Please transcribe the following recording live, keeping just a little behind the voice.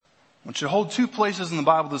I want you to hold two places in the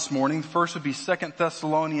Bible this morning. The first would be 2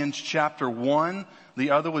 Thessalonians chapter 1. The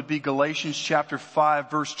other would be Galatians chapter 5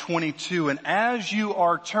 verse 22. And as you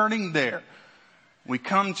are turning there, we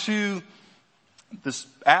come to this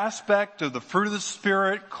aspect of the fruit of the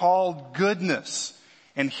Spirit called goodness.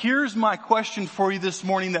 And here's my question for you this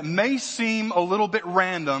morning that may seem a little bit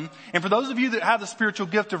random. And for those of you that have the spiritual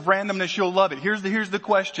gift of randomness, you'll love it. Here's the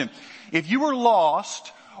question. If you were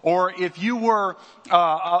lost, or if you were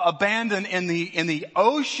abandoned in the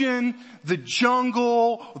ocean, the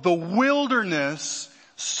jungle, the wilderness,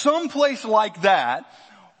 someplace like that,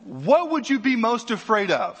 what would you be most afraid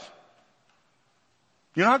of?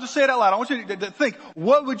 You don't have to say it out loud. I want you to think,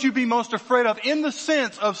 what would you be most afraid of in the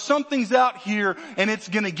sense of something's out here and it's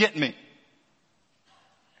going to get me?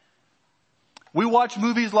 We watch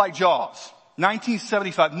movies like Jaws,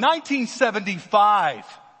 1975. 1975.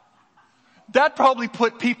 That probably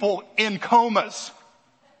put people in comas.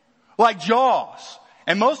 Like Jaws.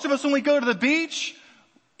 And most of us, when we go to the beach,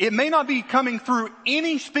 it may not be coming through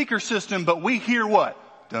any speaker system, but we hear what?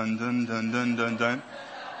 Dun, dun, dun, dun, dun, dun.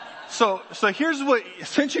 So here's what,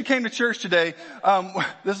 since you came to church today,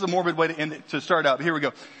 this is a morbid way to end it, to start out, but here we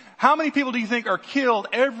go. How many people do you think are killed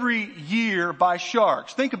every year by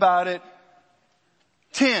sharks? Think about it.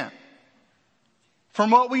 10.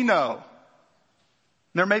 From what we know.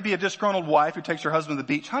 There may be a disgruntled wife who takes her husband to the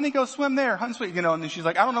beach. Honey, go swim there. Honey, swim, and then she's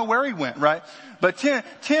like, I don't know where he went, right? But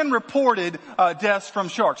 10 reported deaths from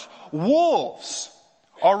sharks. Wolves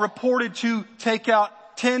are reported to take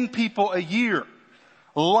out 10 people a year.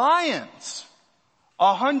 Lions,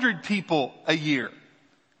 100 people a year.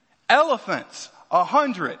 Elephants,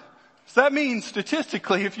 100. So that means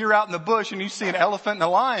statistically, if you're out in the bush and you see an elephant and a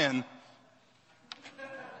lion,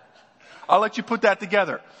 I'll let you put that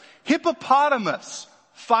together. Hippopotamus,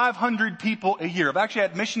 500 people a year. I've actually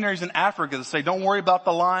had missionaries in Africa that say, don't worry about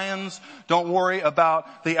the lions. Don't worry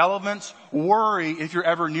about the elephants. Worry if you're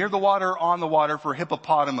ever near the water or on the water for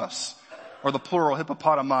hippopotamus. Or the plural,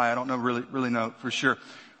 hippopotami. I don't know, really know for sure.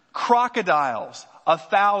 Crocodiles,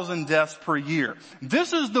 1,000 deaths per year.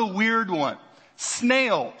 This is the weird one.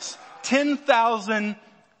 Snails, 10,000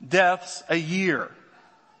 deaths a year.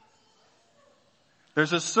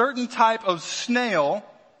 There's a certain type of snail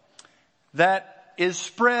that is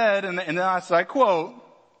spread, and I quote,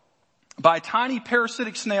 by tiny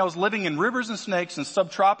parasitic snails living in rivers and snakes in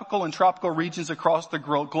subtropical and tropical regions across the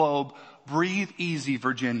globe. Breathe easy,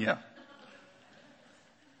 Virginia.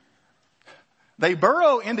 They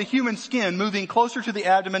burrow into human skin, moving closer to the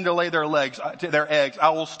abdomen to lay their eggs. I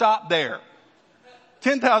will stop there.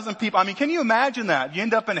 10,000 people. I mean, can you imagine that? You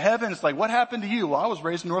end up in heaven. It's like, what happened to you? Well, I was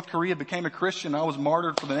raised in North Korea, became a Christian. I was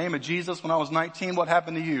martyred for the name of Jesus when I was 19. What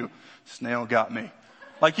happened to you? Snail got me.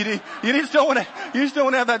 Like you just don't want to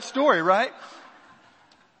have that story, right?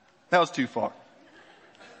 That was too far.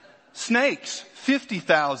 Snakes,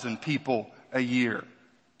 50,000 people a year.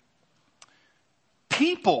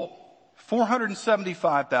 People,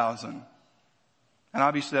 475,000. And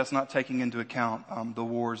obviously that's not taking into account the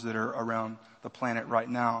wars that are around the planet right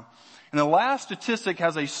now. And the last statistic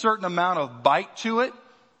has a certain amount of bite to it.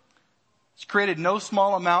 It's created no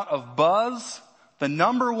small amount of buzz. The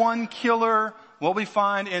number one killer, what we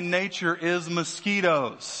find in nature, is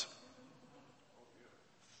mosquitoes.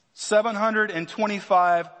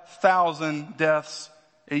 725,000 deaths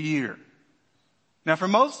a year. Now for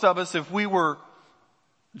most of us, if we were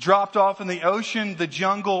dropped off in the ocean, the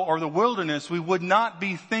jungle, or the wilderness, we would not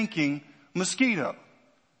be thinking mosquito.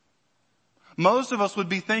 Most of us would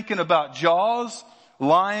be thinking about Jaws,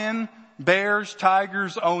 lion, bears,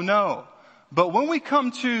 tigers, oh no. But when we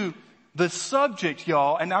come to the subject,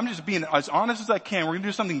 y'all, and I'm just being as honest as I can, we're going to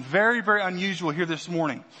do something very, very unusual here this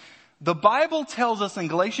morning. The Bible tells us in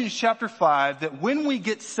Galatians chapter 5 that when we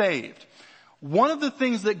get saved, one of the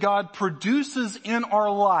things that God produces in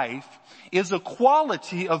our life is a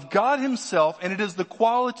quality of God Himself, and it is the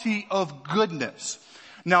quality of goodness.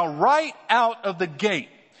 Now, right out of the gate,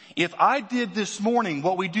 if I did this morning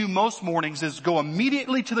what we do most mornings is go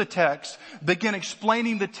immediately to the text, begin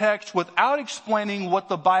explaining the text without explaining what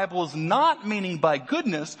the Bible is not meaning by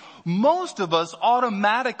goodness, most of us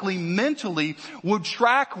automatically, mentally would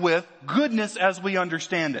track with goodness as we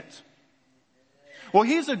understand it. Well,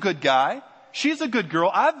 he's a good guy. She's a good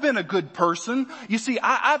girl. I've been a good person. You see,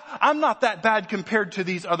 I'm not that bad compared to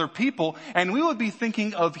these other people. And we would be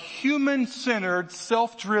thinking of human-centered,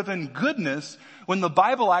 self-driven goodness when the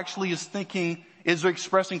Bible actually is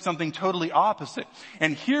expressing something totally opposite.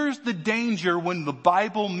 And here's the danger when the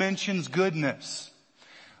Bible mentions goodness.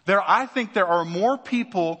 I think there are more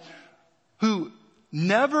people who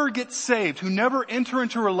never get saved, who never enter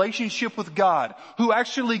into a relationship with God, who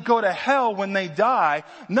actually go to hell when they die,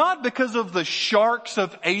 not because of the sharks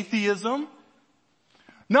of atheism,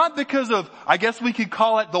 not because of, I guess we could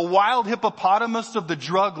call it the wild hippopotamus of the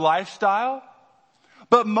drug lifestyle,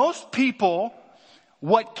 but most people,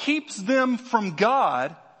 what keeps them from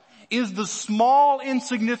God is the small,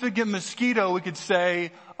 insignificant mosquito, we could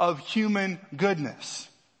say, of human goodness.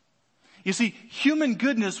 You see, human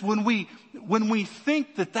goodness, when we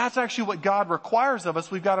think that that's actually what God requires of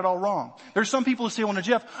us, we've got it all wrong. There's some people who say, well,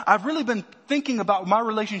 Jeff, I've really been thinking about my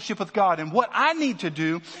relationship with God, and what I need to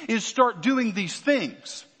do is start doing these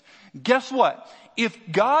things. Guess what? If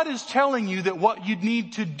God is telling you that what you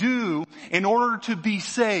need to do in order to be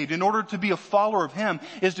saved, in order to be a follower of Him,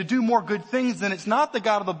 is to do more good things, then it's not the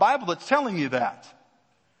God of the Bible that's telling you that.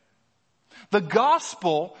 The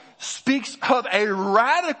gospel speaks of a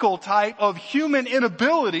radical type of human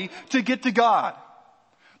inability to get to God.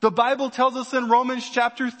 The Bible tells us in Romans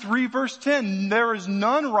chapter 3 verse 10, there is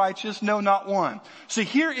none righteous, no, not one. So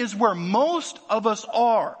here is where most of us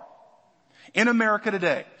are in America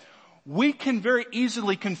today. We can very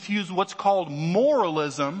easily confuse what's called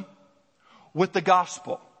moralism with the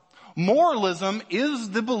gospel. Moralism is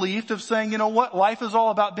the belief of saying, you know what, life is all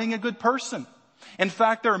about being a good person. In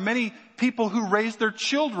fact, there are many people who raise their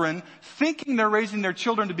children thinking they're raising their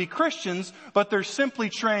children to be Christians, but they're simply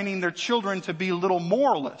training their children to be little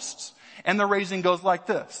moralists. And the raising goes like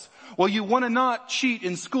this. Well, you want to not cheat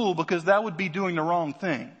in school because that would be doing the wrong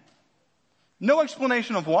thing. No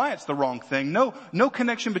explanation of why it's the wrong thing. No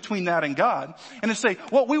connection between that and God. And to say,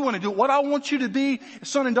 what we want to do, what I want you to be,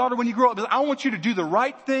 son and daughter, when you grow up, is I want you to do the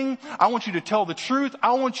right thing. I want you to tell the truth.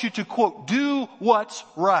 I want you to, quote, do what's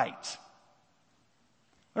right.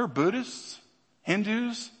 There are Buddhists,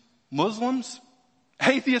 Hindus, Muslims,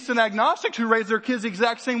 atheists and agnostics who raise their kids the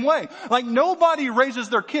exact same way. Like nobody raises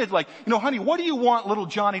their kids like, you know, honey, what do you want little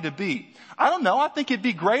Johnny to be? I don't know. I think it'd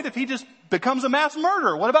be great if he just becomes a mass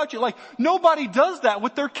murderer. What about you? Like nobody does that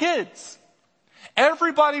with their kids.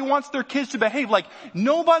 Everybody wants their kids to behave. Like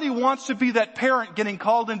nobody wants to be that parent getting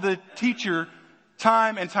called into the teacher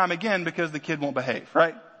time and time again because the kid won't behave,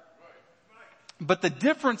 right? But the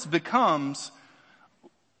difference becomes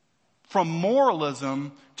from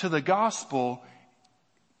moralism to the gospel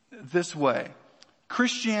this way.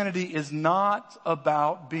 Christianity is not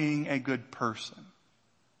about being a good person.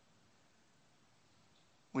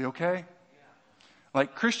 We okay?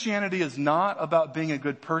 Like Christianity is not about being a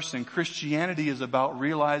good person. Christianity is about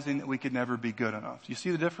realizing that we could never be good enough. Do you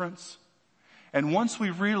see the difference? And once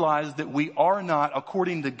we realize that we are not,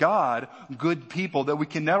 according to God, good people, that we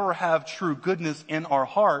can never have true goodness in our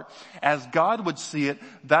heart, as God would see it,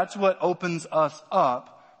 that's what opens us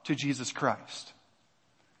up to Jesus Christ.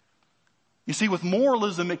 You see, with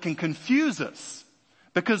moralism, it can confuse us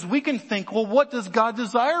because we can think, well, what does God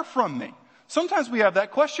desire from me? Sometimes we have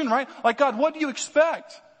that question, right? Like, God, what do you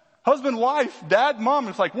expect? Husband, wife, dad, mom,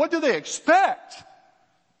 it's like, what do they expect?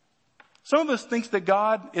 Some of us think that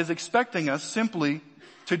God is expecting us simply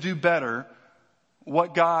to do better.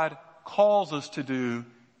 What God calls us to do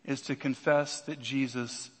is to confess that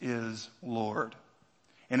Jesus is Lord.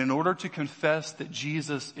 And in order to confess that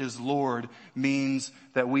Jesus is Lord means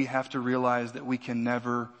that we have to realize that we can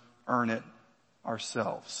never earn it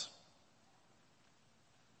ourselves.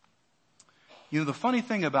 You know, the funny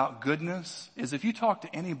thing about goodness is if you talk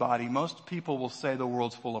to anybody, most people will say the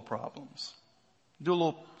world's full of problems. Do a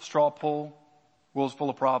little straw poll. World's full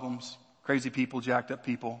of problems. Crazy people, jacked up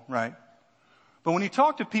people, right? But when you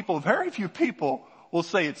talk to people, very few people will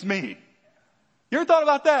say it's me. You ever thought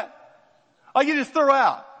about that? Like you just throw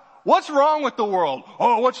out, what's wrong with the world?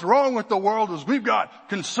 Oh, what's wrong with the world is we've got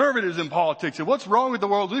conservatives in politics. And what's wrong with the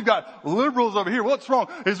world is we've got liberals over here. What's wrong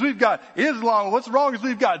is we've got Islam. What's wrong is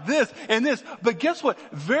we've got this and this. But guess what?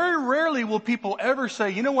 Very rarely will people ever say,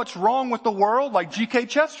 you know what's wrong with the world? Like G.K.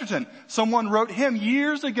 Chesterton. Someone wrote him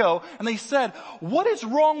years ago and they said, what is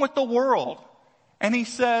wrong with the world? And he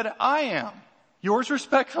said, I am. Yours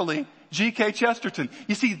respectfully, G.K. Chesterton.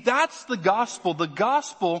 You see, that's the gospel. The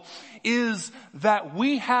gospel is that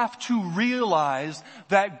we have to realize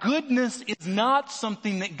that goodness is not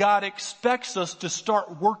something that God expects us to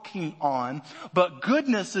start working on, but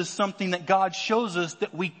goodness is something that God shows us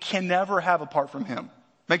that we can never have apart from Him.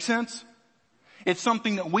 Make sense? It's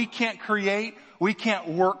something that we can't create, we can't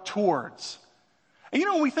work towards. And you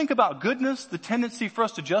know, when we think about goodness, the tendency for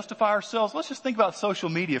us to justify ourselves, let's just think about social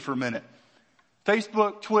media for a minute.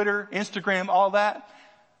 Facebook, Twitter, Instagram, all that.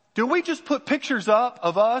 Do we just put pictures up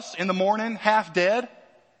of us in the morning, half dead?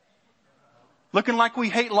 Looking like we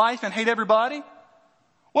hate life and hate everybody?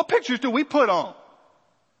 What pictures do we put on?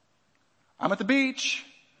 I'm at the beach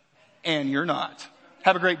and you're not.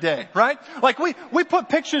 Have a great day, right? Like we put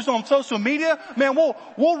pictures on social media, man,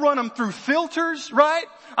 we'll run them through filters, right?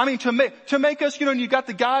 I mean, to make us, and you got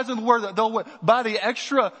the guys in the world, they'll buy the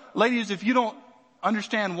extra, ladies, if you don't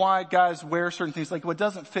understand why guys wear certain things, like what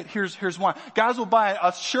doesn't fit, here's why. Guys will buy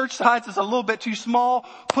a shirt size that's a little bit too small,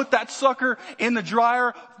 put that sucker in the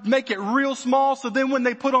dryer, make it real small, so then when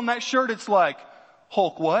they put on that shirt, it's like,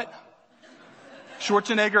 Hulk what?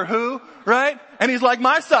 Schwarzenegger who? Right? And he's like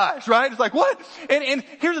my size, right? It's like, what? And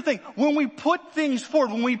here's the thing. When we put things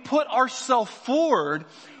forward, when we put ourselves forward,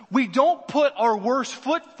 we don't put our worst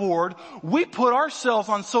foot forward. We put ourselves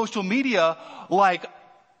on social media like,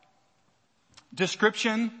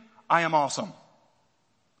 description, I am awesome.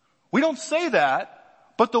 We don't say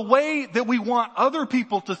that, but the way that we want other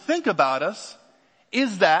people to think about us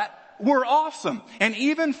is that we're awesome. And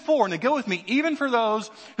now go with me, even for those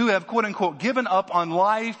who have quote unquote given up on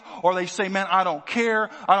life, or they say, man, I don't care.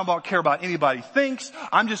 I don't care about anybody thinks.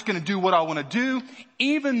 I'm just going to do what I want to do.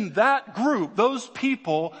 Even that group, those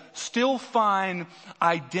people still find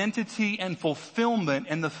identity and fulfillment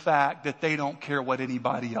in the fact that they don't care what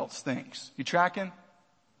anybody else thinks. You tracking?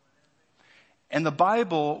 And the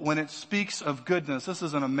Bible, when it speaks of goodness, this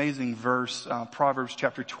is an amazing verse, Proverbs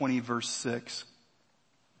chapter 20, verse 6.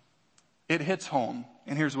 It hits home,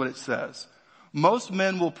 and here's what it says. Most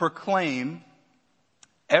men will proclaim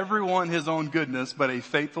everyone his own goodness, but a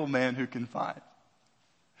faithful man who can find.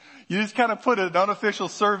 You just kind of put an unofficial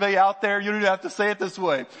survey out there. You don't have to say it this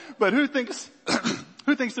way. But who thinks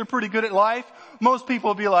they're pretty good at life? Most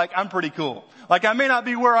people will be like, I'm pretty cool. Like I may not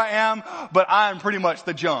be where I am, but I'm pretty much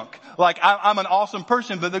the junk. Like I'm an awesome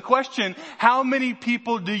person. But the question, how many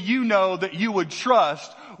people do you know that you would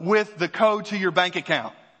trust with the code to your bank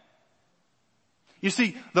account? You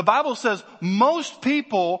see, the Bible says most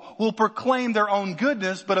people will proclaim their own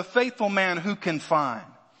goodness, but a faithful man who can find.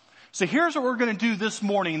 So here's what we're going to do this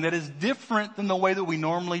morning that is different than the way that we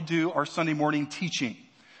normally do our Sunday morning teaching.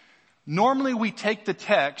 Normally we take the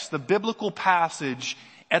text, the biblical passage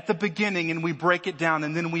at the beginning, and we break it down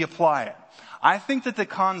and then we apply it. I think that the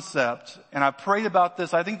concept, and I prayed about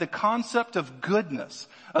this, I think the concept of goodness,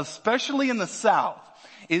 especially in the South,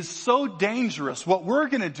 is so dangerous. What we're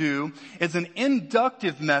going to do is an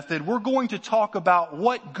inductive method. We're going to talk about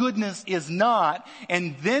what goodness is not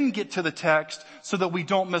and then get to the text so that we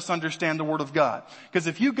don't misunderstand the Word of God. Because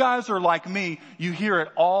if you guys are like me, you hear it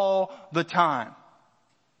all the time.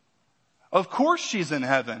 Of course she's in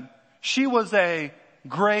heaven. She was a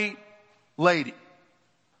great lady.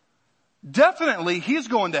 Definitely he's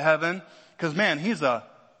going to heaven because, man, he's a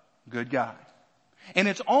good guy. And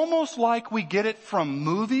it's almost like we get it from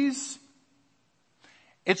movies.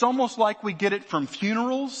 It's almost like we get it from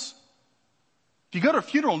funerals. If you go to a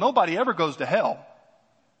funeral, nobody ever goes to hell.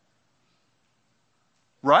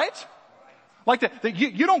 Right? Like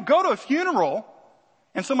you don't go to a funeral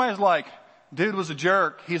and somebody's like, dude was a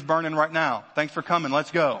jerk. He's burning right now. Thanks for coming.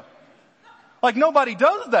 Let's go. Like nobody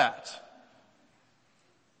does that.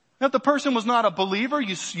 Now, if the person was not a believer,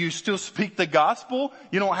 you still speak the gospel.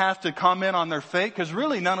 You don't have to comment on their faith because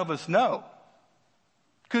really none of us know.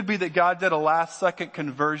 Could be that God did a last second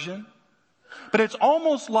conversion. But it's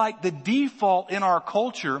almost like the default in our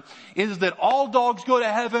culture is that all dogs go to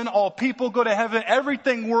heaven, all people go to heaven,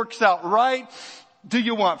 everything works out right. Do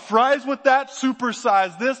you want fries with that?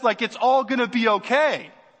 Supersize this, like it's all gonna be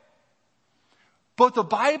okay. But the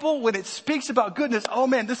Bible, when it speaks about goodness, oh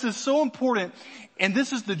man, this is so important. And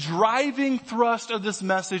this is the driving thrust of this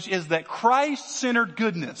message is that Christ-centered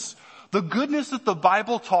goodness, the goodness that the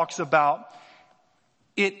Bible talks about,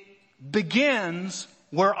 it begins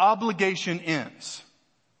where obligation ends.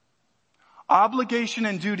 Obligation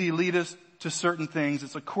and duty lead us to certain things.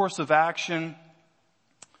 It's a course of action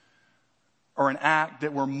or an act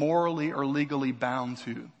that we're morally or legally bound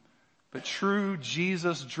to. But true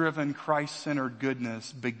Jesus-driven, Christ-centered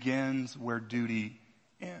goodness begins where duty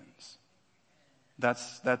ends.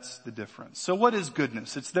 That's the difference. So what is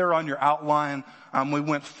goodness? It's there on your outline. We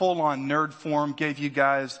went full on nerd form, gave you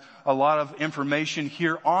guys a lot of information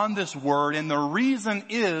here on this word. And the reason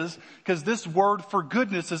is because this word for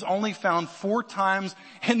goodness is only found 4 times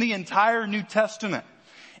in the entire New Testament.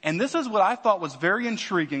 And this is what I thought was very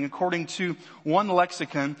intriguing, according to one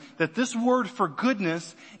lexicon, that this word for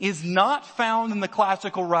goodness is not found in the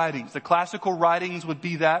classical writings. The classical writings would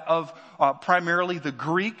be that of primarily the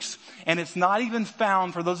Greeks, and it's not even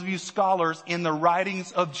found, for those of you scholars, in the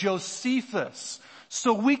writings of Josephus.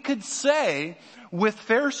 So we could say with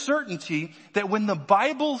fair certainty that when the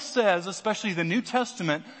Bible says, especially the New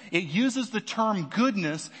Testament, it uses the term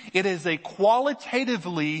goodness, it is a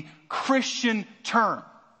qualitatively Christian term.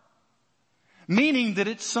 meaning that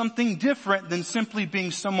it's something different than simply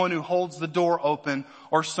being someone who holds the door open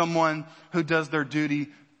or someone who does their duty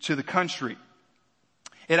to the country.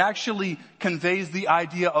 It actually conveys the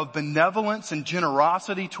idea of benevolence and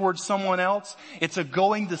generosity towards someone else. It's a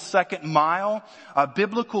going the second mile.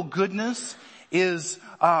 Biblical goodness is,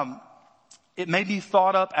 it may be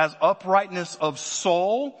thought of as uprightness of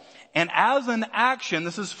soul. And as an action,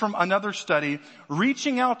 this is from another study,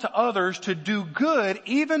 reaching out to others to do good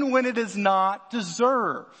even when it is not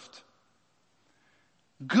deserved.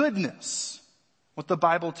 Goodness, what the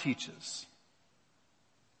Bible teaches.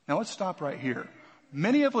 Now let's stop right here.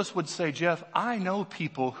 Many of us would say, Jeff, I know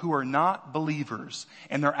people who are not believers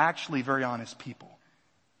and they're actually very honest people.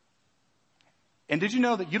 And did you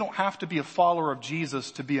know that you don't have to be a follower of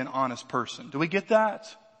Jesus to be an honest person? Do we get that?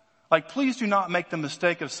 Like, please do not make the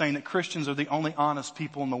mistake of saying that Christians are the only honest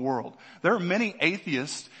people in the world. There are many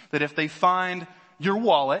atheists that if they find your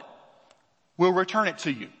wallet, will return it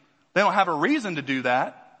to you. They don't have a reason to do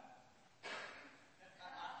that.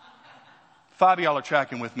 5 of y'all are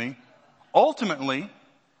tracking with me. Ultimately,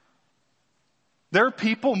 there are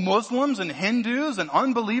people, Muslims and Hindus and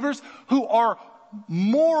unbelievers, who are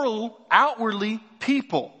moral, outwardly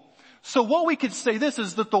people. So what we could say this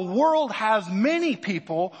is that the world has many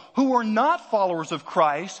people who are not followers of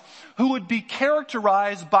Christ who would be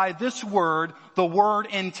characterized by this word, the word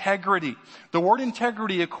integrity. The word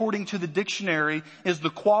integrity, according to the dictionary, is the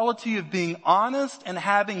quality of being honest and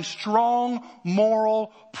having strong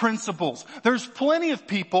moral principles. There's plenty of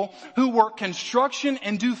people who work construction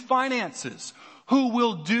and do finances who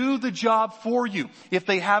will do the job for you. If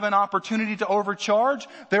they have an opportunity to overcharge,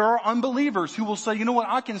 there are unbelievers who will say, you know what,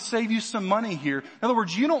 I can save you some money here. In other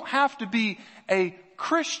words, you don't have to be a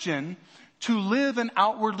Christian to live an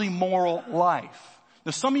outwardly moral life.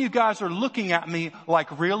 Now, some of you guys are looking at me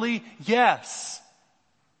like, really? Yes.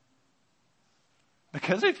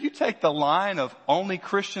 Because if you take the line of only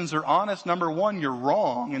Christians are honest, number one, you're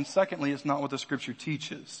wrong. And secondly, it's not what the scripture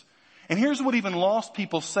teaches. And here's what even lost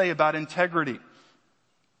people say about integrity.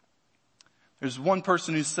 There's one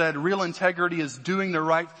person who said, real integrity is doing the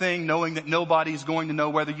right thing, knowing that nobody's going to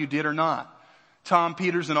know whether you did or not. Tom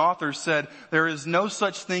Peters, an author, said, there is no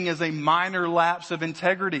such thing as a minor lapse of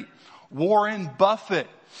integrity. Warren Buffett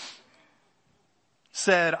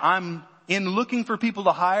said, in looking for people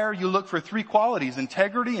to hire, you look for 3 qualities: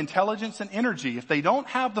 integrity, intelligence, and energy. If they don't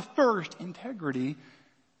have the first, integrity,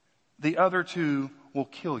 the other 2 will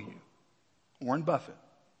kill you. Warren Buffett.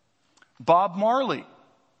 Bob Marley.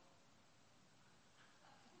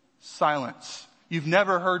 Silence. You've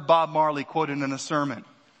never heard Bob Marley quoted in a sermon.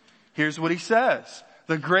 Here's what he says.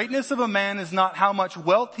 The greatness of a man is not how much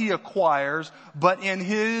wealth he acquires, but in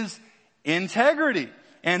his integrity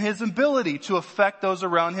and his ability to affect those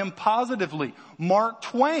around him positively. Mark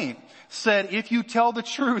Twain said, if you tell the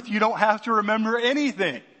truth, you don't have to remember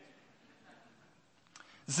anything.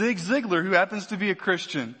 Zig Ziglar, who happens to be a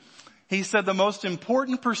Christian, he said the most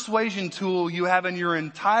important persuasion tool you have in your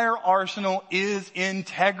entire arsenal is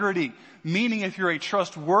integrity. Meaning if you're a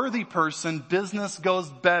trustworthy person, business goes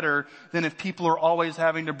better than if people are always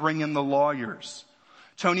having to bring in the lawyers.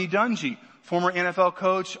 Tony Dungy, former NFL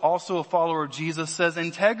coach, also a follower of Jesus, says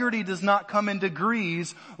integrity does not come in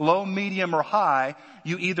degrees, low, medium, or high.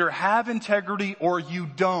 You either have integrity or you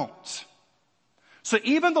don't. So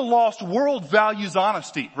even the lost world values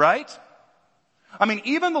honesty, right? I mean,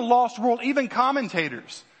 even the lost world, even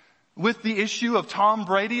commentators with the issue of Tom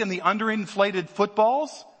Brady and the underinflated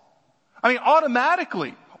footballs. I mean,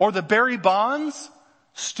 automatically, or the Barry Bonds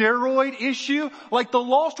steroid issue, like the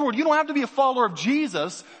lost world, you don't have to be a follower of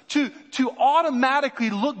Jesus to automatically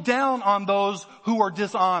look down on those who are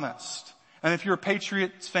dishonest. And if you're a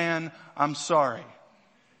Patriots fan, I'm sorry.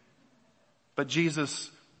 But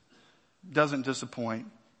Jesus doesn't disappoint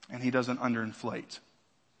and he doesn't underinflate.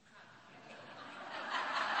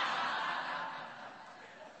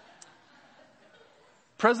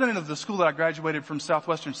 President of the school that I graduated from,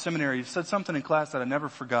 Southwestern Seminary, said something in class that I never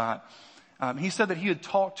forgot. He said that he had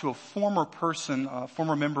talked to a former person, a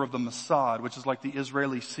former member of the Mossad, which is like the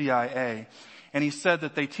Israeli CIA. And he said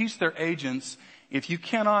that they teach their agents, if you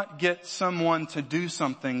cannot get someone to do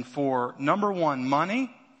something for, number one,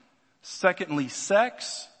 money, secondly,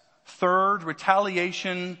 sex, third,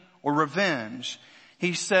 retaliation or revenge,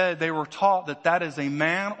 he said they were taught that that is a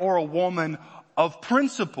man or a woman of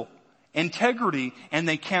principle, integrity, and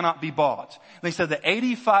they cannot be bought. And they said that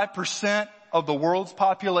 85% of the world's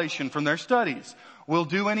population from their studies will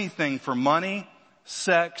do anything for money,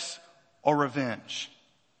 sex, or revenge.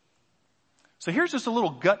 So here's just a little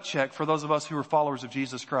gut check for those of us who are followers of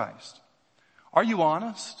Jesus Christ. Are you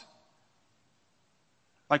honest?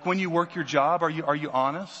 Like when you work your job, are you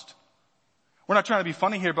honest? We're not trying to be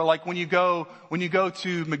funny here, but like when you go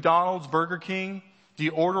to McDonald's, Burger King, do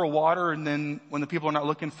you order a water and then when the people are not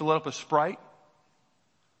looking, fill it up with Sprite?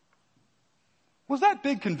 Was that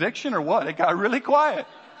big conviction or what? It got really quiet.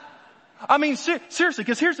 I mean, seriously,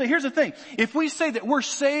 because here's the thing. If we say that we're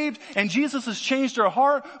saved and Jesus has changed our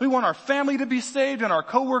heart, we want our family to be saved and our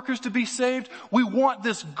coworkers to be saved. We want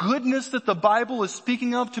this goodness that the Bible is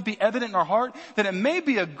speaking of to be evident in our heart, then it may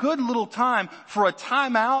be a good little time for a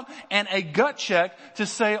timeout and a gut check to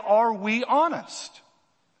say, are we honest?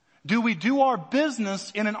 Do we do our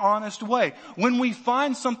business in an honest way? When we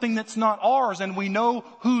find something that's not ours and we know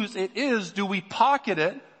whose it is, do we pocket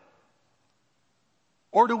it?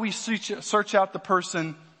 Or do we search out the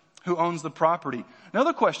person who owns the property?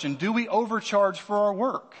 Another question, do we overcharge for our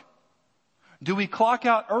work? Do we clock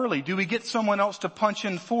out early? Do we get someone else to punch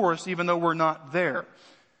in for us even though we're not there?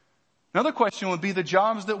 Another question would be the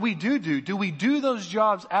jobs that we do. Do we do those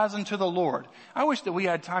jobs as unto the Lord? I wish that we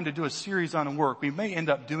had time to do a series on work. We may end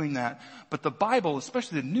up doing that. But the Bible,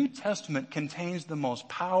 especially the New Testament, contains the most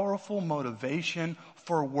powerful motivation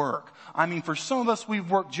for work. I mean, for some of us, we've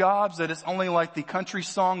worked jobs that it's only like the country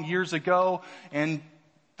song years ago, and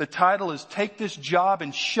the title is Take This Job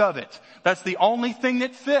and Shove It. That's the only thing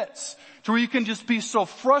that fits. To where you can just be so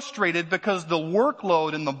frustrated because the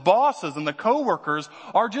workload and the bosses and the coworkers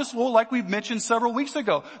are just, well, like we mentioned several weeks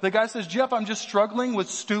ago. The guy says, Jeff, I'm just struggling with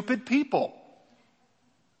stupid people.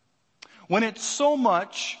 When it's so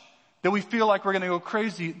much that we feel like we're going to go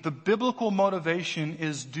crazy, the biblical motivation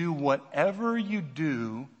is do whatever you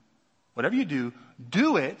do,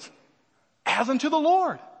 do it as unto the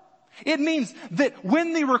Lord. It means that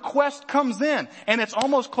when the request comes in and it's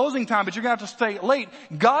almost closing time, but you're going to have to stay late,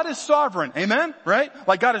 God is sovereign. Amen? Right?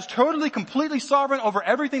 Like God is totally, completely sovereign over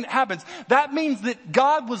everything that happens. That means that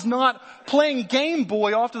God was not playing Game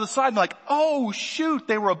Boy off to the side and like, oh shoot,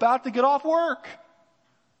 they were about to get off work.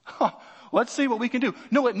 Let's see what we can do.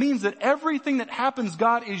 No, it means that everything that happens,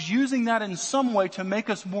 God is using that in some way to make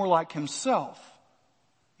us more like Himself.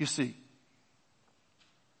 You see.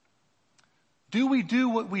 Do we do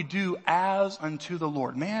what we do as unto the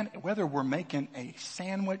Lord? Man, whether we're making a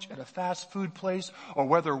sandwich at a fast food place, or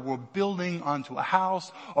whether we're building onto a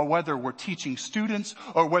house, or whether we're teaching students,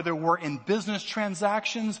 or whether we're in business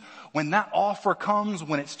transactions, when that offer comes,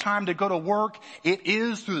 when it's time to go to work, it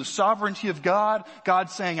is through the sovereignty of God, God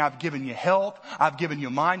saying, I've given you health, I've given you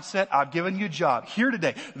mindset, I've given you a job. Here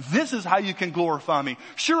today, this is how you can glorify me.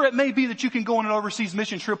 Sure, it may be that you can go on an overseas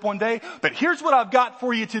mission trip one day, but here's what I've got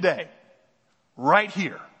for you today. Right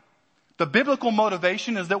here. The biblical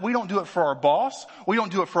motivation is that we don't do it for our boss. We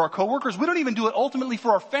don't do it for our coworkers. We don't even do it ultimately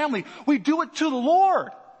for our family. We do it to the Lord.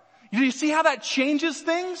 Do you see how that changes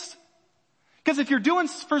things? Because if you're doing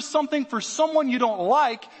something for someone you don't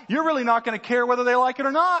like, you're really not going to care whether they like it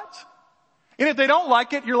or not. And if they don't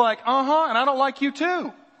like it, you're like, and I don't like you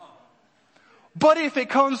too. But if it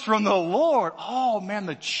comes from the Lord, oh man,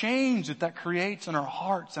 the change that creates in our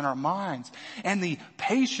hearts and our minds, and the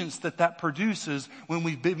patience that produces when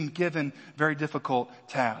we've been given very difficult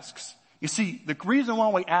tasks. You see, the reason why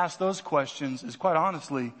we ask those questions is, quite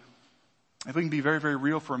honestly, if we can be very, very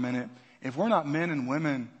real for a minute, if we're not men and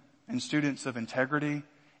women and students of integrity,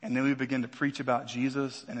 and then we begin to preach about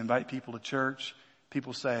Jesus and invite people to church,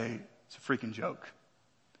 people say, it's a freaking joke.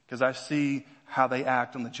 Because I see how they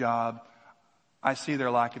act on the job. I see their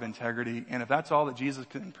lack of integrity. And if that's all that Jesus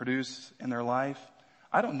can produce in their life,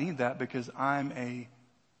 I don't need that because I'm a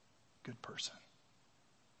good person.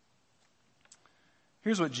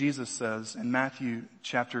 Here's what Jesus says in Matthew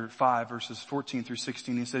chapter 5, verses 14 through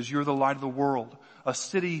 16. He says, you're the light of the world. A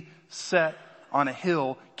city set on a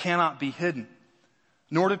hill cannot be hidden.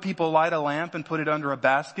 Nor do people light a lamp and put it under a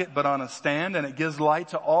basket, but on a stand, and it gives light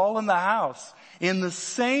to all in the house. In the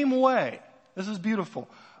same way, this is beautiful,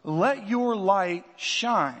 let your light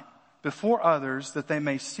shine before others that they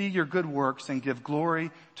may see your good works and give glory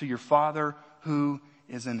to your Father who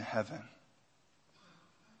is in heaven.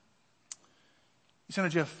 You say,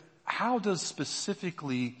 Jeff, how does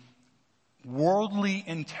specifically worldly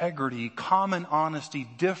integrity, common honesty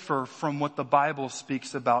differ from what the Bible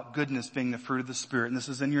speaks about goodness being the fruit of the Spirit? And this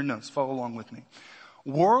is in your notes. Follow along with me.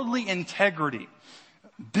 Worldly integrity,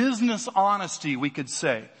 business honesty, we could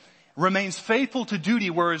say, remains faithful to duty,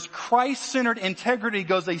 whereas Christ-centered integrity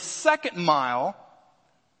goes a second mile.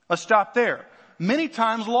 Let's stop there. Many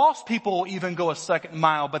times lost people will even go a second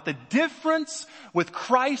mile, but the difference with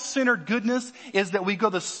Christ-centered goodness is that we go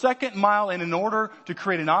the second mile in order to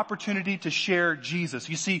create an opportunity to share Jesus.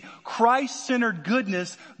 You see, Christ-centered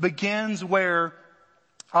goodness begins where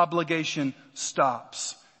obligation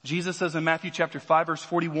stops. Jesus says in Matthew chapter 5 verse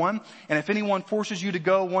 41, and if anyone forces you to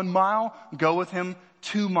go 1 mile, go with him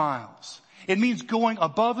 2 miles. It means going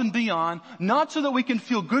above and beyond, not so that we can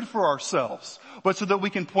feel good for ourselves, but so that we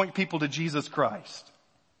can point people to Jesus Christ.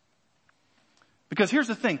 Because here's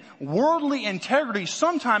the thing, worldly integrity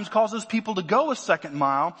sometimes causes people to go a second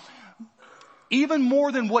mile, even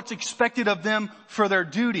more than what's expected of them for their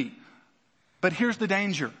duty. But here's the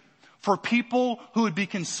danger. For people who would be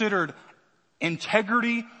considered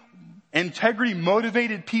integrity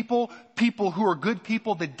motivated people who are good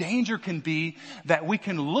people, the danger can be that we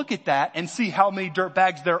can look at that and see how many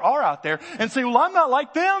dirtbags there are out there and say, well, I'm not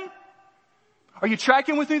like them. Are you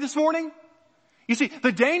tracking with me this morning? You see,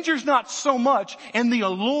 the danger's not so much in the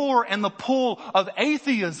allure and the pull of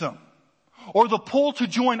atheism or the pull to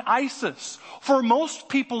join ISIS. For most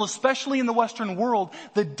people, especially in the Western world,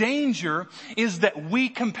 the danger is that we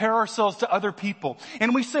compare ourselves to other people.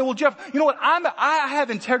 And we say, well, Jeff, you know what? I have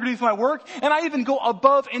integrity with my work, and I even go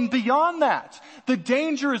above and beyond that. The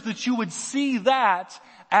danger is that you would see that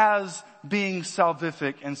as being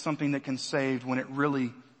salvific and something that can save when it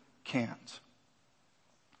really can't.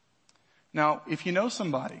 Now, if you know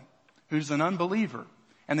somebody who's an unbeliever,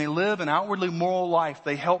 and they live an outwardly moral life,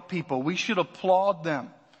 they help people, we should applaud them.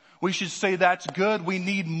 We should say that's good. We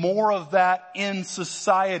need more of that in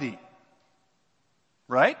society.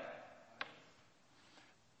 Right?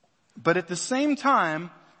 But at the same time,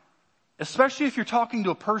 especially if you're talking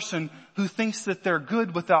to a person who thinks that they're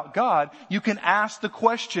good without God, you can ask the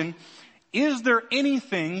question, is there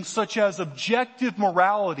anything such as objective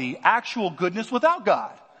morality, actual goodness without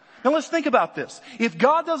God? Now let's think about this. If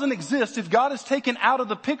God doesn't exist, if God is taken out of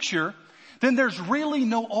the picture, then there's really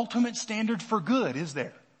no ultimate standard for good, is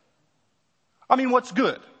there? I mean, what's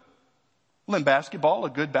good? Well, in basketball,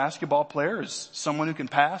 a good basketball player is someone who can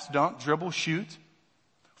pass, dunk, dribble, shoot.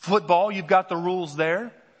 Football, you've got the rules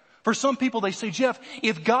there. For some people, they say, Jeff,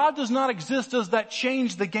 if God does not exist, does that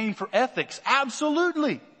change the game for ethics?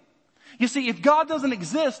 Absolutely. You see, if God doesn't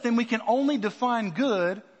exist, then we can only define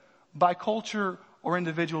good by culture or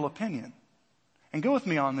individual opinion. And go with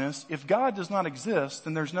me on this. If God does not exist,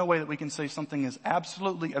 then there's no way that we can say something is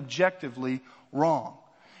absolutely, objectively wrong.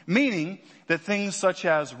 Meaning that things such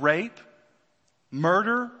as rape,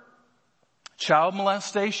 murder, child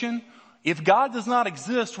molestation, if God does not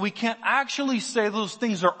exist, we can't actually say those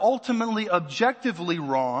things are ultimately, objectively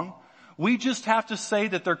wrong. We just have to say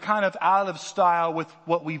that they're kind of out of style with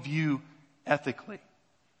what we view ethically.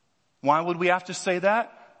 Why would we have to say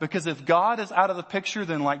that? Because if God is out of the picture,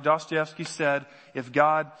 then like Dostoevsky said, if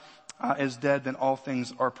God is dead, then all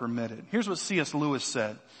things are permitted. Here's what C.S. Lewis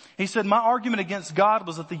said. He said, my argument against God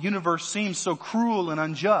was that the universe seems so cruel and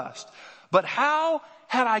unjust. But how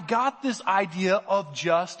had I got this idea of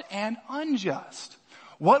just and unjust?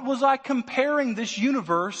 What was I comparing this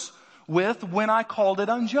universe with when I called it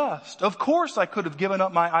unjust? Of course, I could have given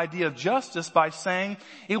up my idea of justice by saying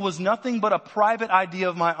it was nothing but a private idea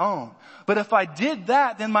of my own. But if I did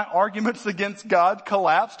that, then my arguments against God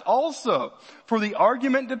collapsed also. For the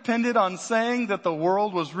argument depended on saying that the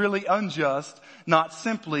world was really unjust, not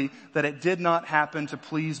simply that it did not happen to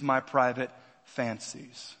please my private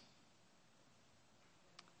fancies.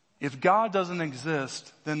 If God doesn't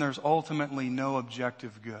exist, then there's ultimately no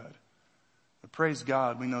objective good. But praise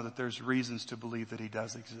God, we know that there's reasons to believe that He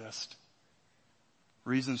does exist.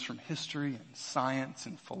 Reasons from history and science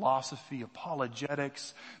and philosophy,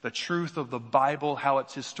 apologetics, the truth of the Bible, how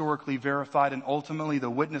it's historically verified, and ultimately the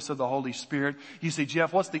witness of the Holy Spirit. You say,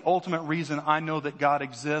 Jeff, what's the ultimate reason I know that God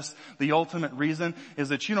exists? The ultimate reason is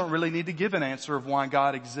that you don't really need to give an answer of why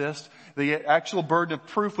God exists. The actual burden of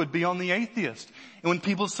proof would be on the atheist. And when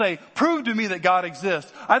people say, prove to me that God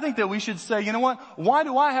exists, I think that we should say, you know what? Why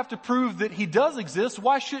do I have to prove that He does exist?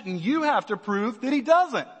 Why shouldn't you have to prove that He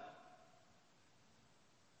doesn't?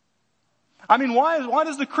 I mean, why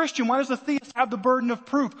does the Christian, why does the theist have the burden of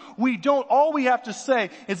proof? We don't. All we have to say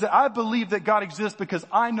is that I believe that God exists because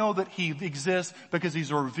I know that He exists because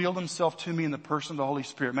He's revealed Himself to me in the person of the Holy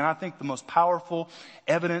Spirit. Man, I think the most powerful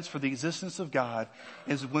evidence for the existence of God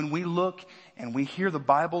is when we look and we hear the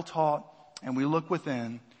Bible taught and we look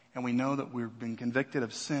within and we know that we've been convicted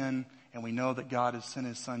of sin and we know that God has sent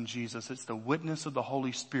His Son Jesus. It's the witness of the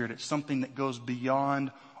Holy Spirit. It's something that goes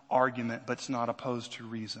beyond argument, but it's not opposed to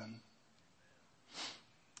reason.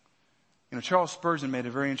 You know, Charles Spurgeon made a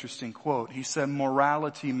very interesting quote. He said,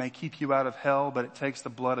 morality may keep you out of hell, but it takes the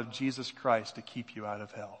blood of Jesus Christ to keep you out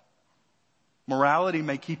of hell. Morality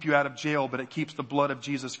may keep you out of jail, but it keeps the blood of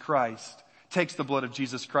Jesus Christ, takes the blood of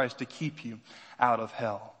Jesus Christ to keep you out of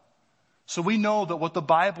hell. So we know that what the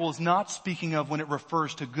Bible is not speaking of when it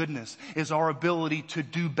refers to goodness is our ability to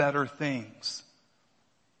do better things.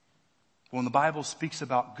 When the Bible speaks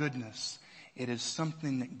about goodness, it is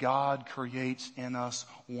something that God creates in us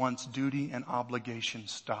once duty and obligation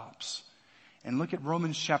stops. And look at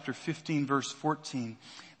Romans chapter 15, verse 14.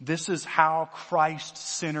 This is how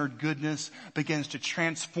Christ-centered goodness begins to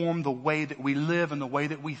transform the way that we live and the way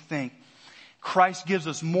that we think. Christ gives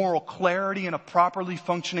us moral clarity and a properly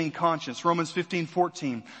functioning conscience. Romans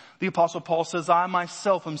 15:14. The Apostle Paul says, I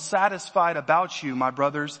myself am satisfied about you, my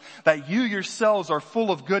brothers, that you yourselves are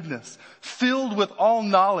full of goodness, filled with all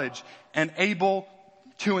knowledge, and able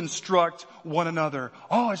to instruct one another.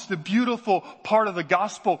 Oh, it's the beautiful part of the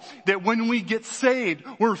gospel that when we get saved,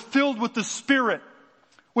 we're filled with the Spirit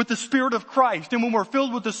of Christ. And when we're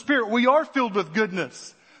filled with the Spirit, we are filled with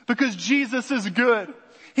goodness because Jesus is good.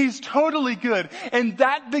 He's totally good. And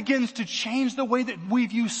that begins to change the way that we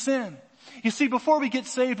view sin. You see, before we get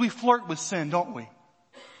saved, we flirt with sin, don't we?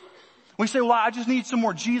 We say, well, I just need some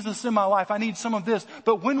more Jesus in my life. I need some of this.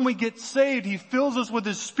 But when we get saved, He fills us with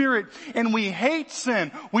His Spirit and we hate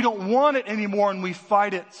sin. We don't want it anymore and we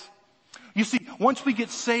fight it. You see, once we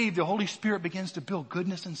get saved, the Holy Spirit begins to build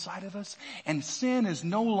goodness inside of us. And sin is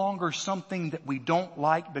no longer something that we don't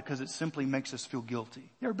like because it simply makes us feel guilty.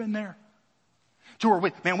 You ever been there? To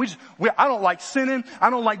where I don't like sinning.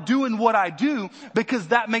 I don't like doing what I do because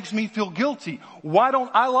that makes me feel guilty. Why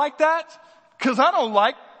don't I like that? Because I don't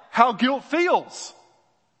like how guilt feels.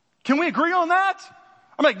 Can we agree on that?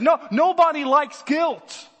 I'm like, no, nobody likes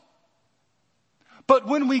guilt. But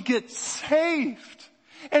when we get saved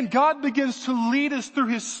and God begins to lead us through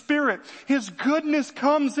His Spirit, His goodness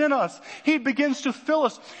comes in us. He begins to fill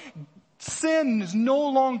us. Sin is no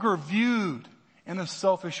longer viewed in a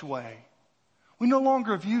selfish way. We no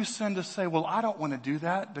longer view sin to say, well, I don't want to do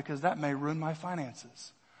that because that may ruin my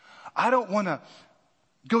finances. I don't want to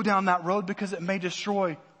go down that road because it may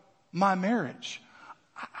destroy my marriage.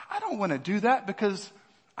 I don't want to do that because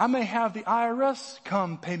I may have the IRS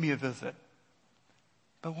come pay me a visit.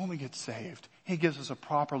 But when we get saved, He gives us a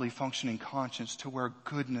properly functioning conscience to where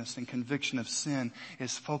goodness and conviction of sin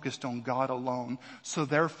is focused on God alone. So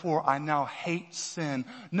therefore, I now hate sin.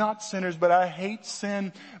 Not sinners, but I hate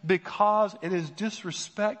sin because it is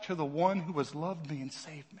disrespect to the one who has loved me and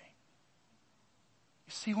saved me.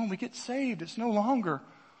 You see, when we get saved, it's no longer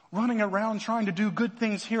running around trying to do good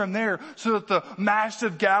things here and there so that the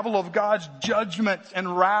massive gavel of God's judgment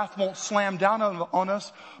and wrath won't slam down on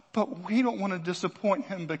us. But we don't want to disappoint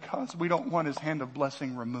Him because we don't want His hand of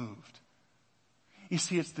blessing removed. You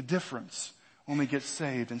see, it's the difference when we get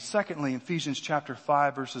saved. And secondly, Ephesians chapter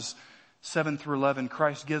 5 verses 7 through 11,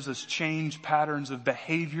 Christ gives us change patterns of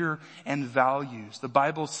behavior and values. The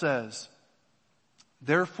Bible says,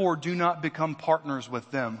 therefore do not become partners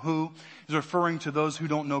with them. Who is referring to those who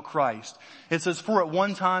don't know Christ. It says, for at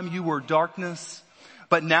one time you were darkness,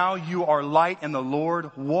 but now you are light in the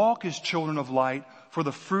Lord. Walk as children of light. For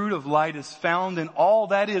the fruit of light is found in all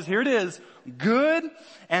that is, here it is, good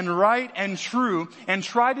and right and true, and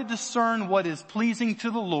try to discern what is pleasing to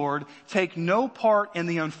the Lord. Take no part in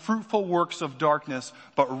the unfruitful works of darkness,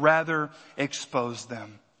 but rather expose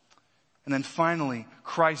them. And then finally,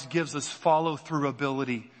 Christ gives us follow-through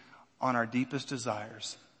ability on our deepest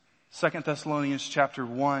desires. 2 Thessalonians chapter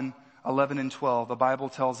 1, 11 and 12, the Bible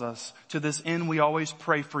tells us, to this end we always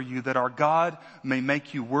pray for you that our God may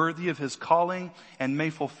make you worthy of His calling and may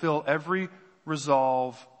fulfill every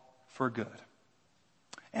resolve for good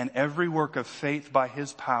and every work of faith by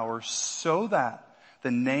His power, so that the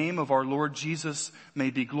name of our Lord Jesus may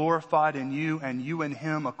be glorified in you and you in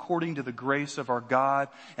Him, according to the grace of our God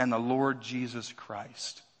and the Lord Jesus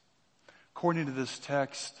Christ. According to this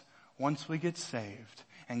text, once we get saved,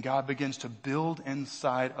 and God begins to build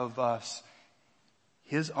inside of us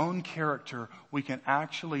His own character, we can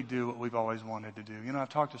actually do what we've always wanted to do. You know, I've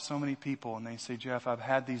talked to so many people and they say, Jeff, I've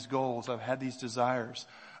had these goals. I've had these desires.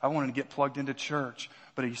 I wanted to get plugged into church.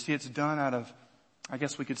 But you see, it's done out of, I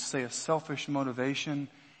guess we could say, a selfish motivation.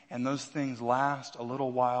 And those things last a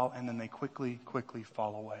little while and then they quickly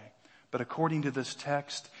fall away. But according to this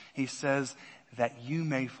text, He says, that you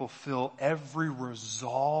may fulfill every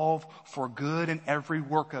resolve for good and every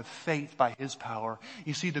work of faith by His power.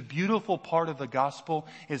 You see, the beautiful part of the gospel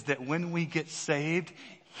is that when we get saved,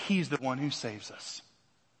 He's the one who saves us.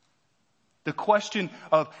 The question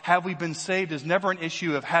of have we been saved is never an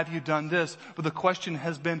issue of have you done this, but the question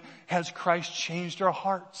has been, has Christ changed our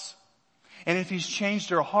hearts? And if He's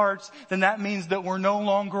changed our hearts, then that means that we're no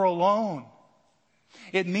longer alone.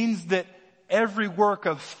 It means that every work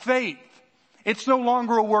of faith, it's no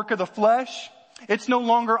longer a work of the flesh. It's no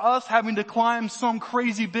longer us having to climb some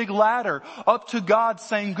crazy big ladder up to God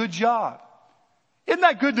saying, good job. Isn't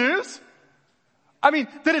that good news? I mean,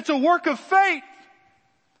 that it's a work of faith.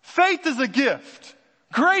 Faith is a gift.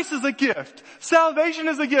 Grace is a gift. Salvation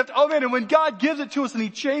is a gift. Oh man, and when God gives it to us and He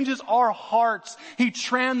changes our hearts, He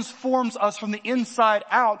transforms us from the inside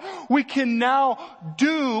out, we can now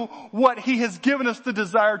do what He has given us the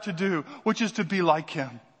desire to do, which is to be like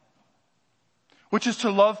Him. Which is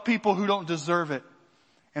to love people who don't deserve it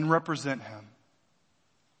and represent Him.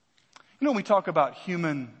 You know, when we talk about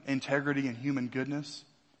human integrity and human goodness,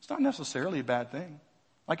 it's not necessarily a bad thing.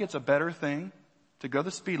 Like it's a better thing to go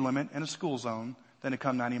the speed limit in a school zone than to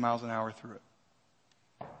come 90 miles an hour through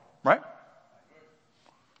it. Right?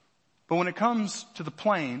 But when it comes to the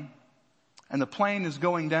plane, and the plane is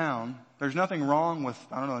going down, there's nothing wrong with,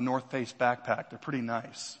 a North Face backpack. They're pretty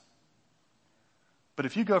nice. But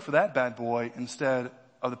if you go for that bad boy instead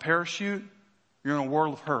of the parachute, you're in a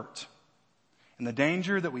world of hurt. And the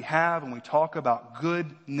danger that we have when we talk about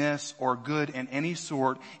goodness or good in any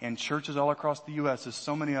sort in churches all across the U.S. is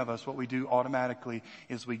so many of us, what we do automatically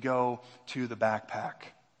is we go to the backpack.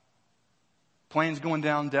 Plane's going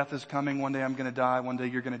down, death is coming, one day I'm going to die, one day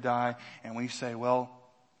you're going to die. And we say, well,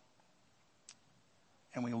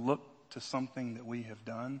 and we look to something that we have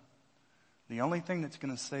done. The only thing that's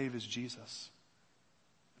going to save is Jesus.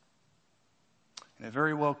 And it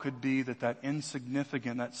very well could be that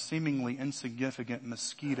insignificant, that seemingly insignificant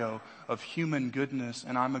mosquito of human goodness,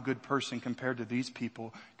 and I'm a good person compared to these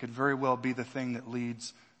people, could very well be the thing that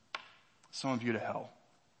leads some of you to hell.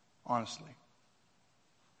 Honestly.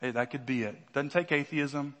 Hey, that could be it. Doesn't take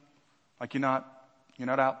atheism. Like you're not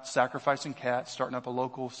out sacrificing cats, starting up a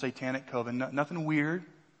local satanic coven. Nothing weird.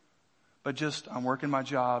 But just, I'm working my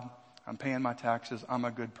job. I'm paying my taxes. I'm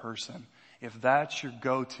a good person. If that's your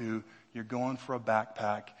go-to, you're going for a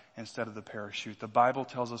backpack instead of the parachute. The Bible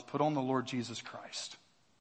tells us, put on the Lord Jesus Christ.